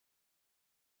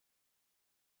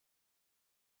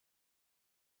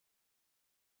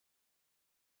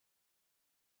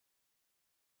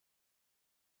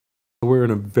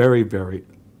in a very, very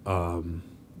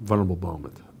vulnerable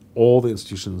moment. All the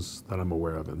institutions that I'm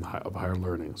aware of of higher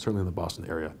learning, certainly in the Boston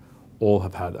area, all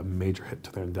have had a major hit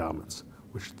to their endowments,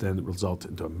 which then results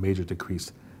into a major decrease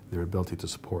in their ability to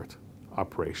support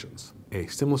operations. A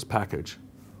stimulus package,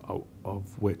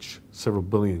 of which several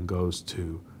billion goes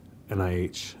to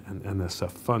NIH and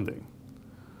NSF funding,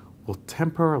 will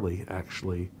temporarily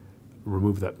actually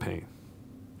remove that pain.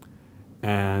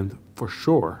 And for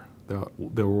sure,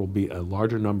 there will be a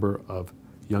larger number of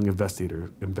young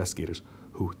investigators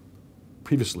who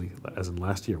previously, as in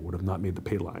last year, would have not made the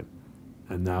pay line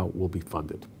and now will be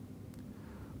funded.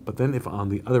 But then if on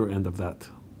the other end of that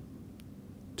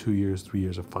 2 years, 3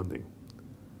 years of funding,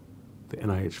 the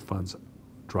NIH funds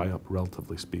dry up,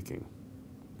 relatively speaking,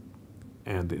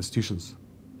 and the institutions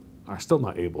are still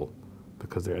not able,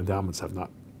 because their endowments have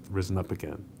not risen up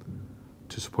again,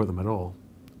 to support them at all,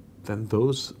 then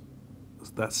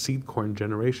that seed corn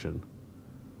generation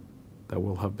that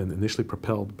will have been initially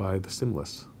propelled by the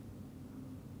stimulus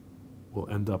will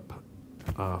end up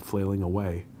flailing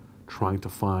away, trying to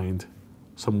find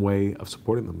some way of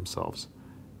supporting themselves,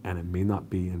 and it may not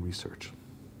be in research,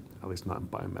 at least not in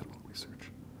biomedical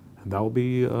research. And that will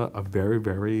be a very,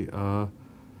 very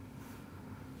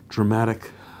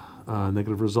dramatic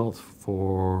negative result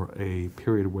for a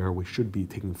period where we should be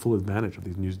taking full advantage of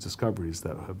these new discoveries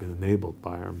that have been enabled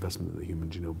by our investment in the Human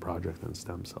Genome Project and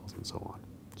stem cells and so on.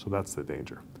 So that's the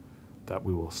danger, that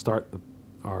we will start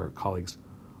our colleagues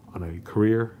on a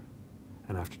career,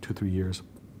 and after 2-3 years,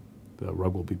 the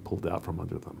rug will be pulled out from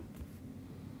under them.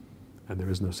 And there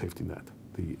is no safety net.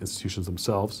 The institutions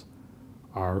themselves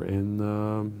are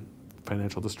in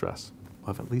financial distress. We'll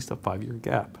have at least a 5-year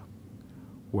gap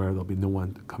where there'll be no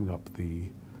one coming up the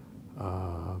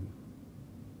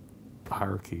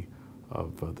hierarchy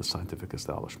of the scientific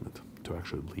establishment to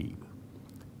actually lead.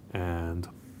 And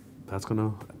that's going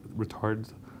to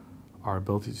retard our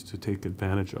ability to take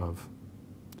advantage of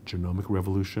the genomic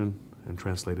revolution and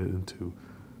translate it into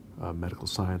medical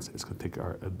science. It's going to take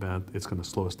it's going to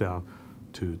slow us down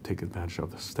to take advantage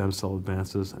of the stem cell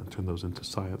advances and turn those into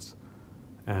science.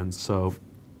 And so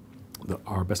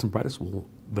our best and brightest will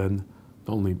then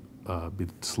not only be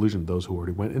disillusioned those who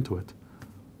already went into it,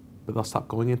 but they'll stop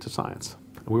going into science.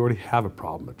 And we already have a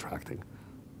problem attracting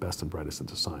best and brightest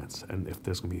into science. And if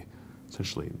there's going to be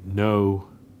essentially no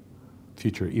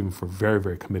future, even for very,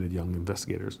 very committed young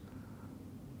investigators,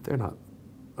 they're not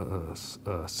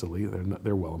silly,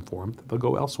 they're well informed. They'll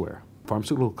go elsewhere.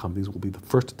 Pharmaceutical companies will be the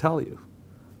first to tell you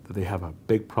that they have a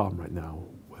big problem right now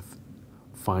with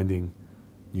finding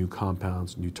new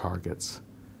compounds, new targets,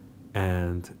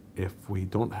 and if we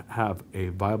don't have a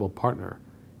viable partner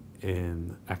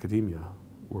in academia,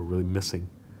 we're really missing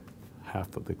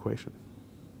half of the equation.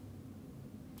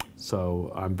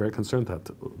 So I'm very concerned that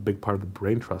a big part of the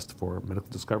brain trust for medical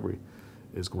discovery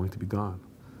is going to be gone.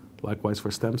 Likewise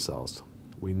for stem cells.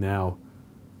 We now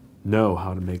know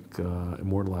how to make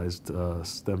immortalized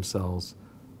stem cells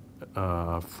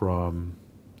from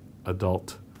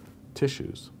adult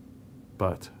tissues,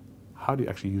 but how do you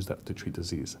actually use that to treat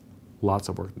disease? Lots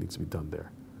of work needs to be done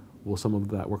there. Will some of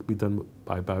that work be done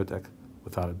by biotech?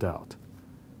 Without a doubt.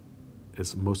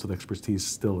 Is most of the expertise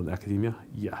still in academia?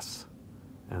 Yes.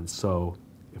 And so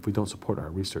if we don't support our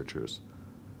researchers,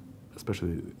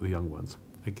 especially the young ones,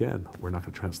 again, we're not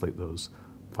going to translate those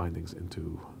findings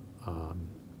into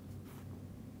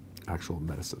actual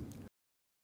medicine.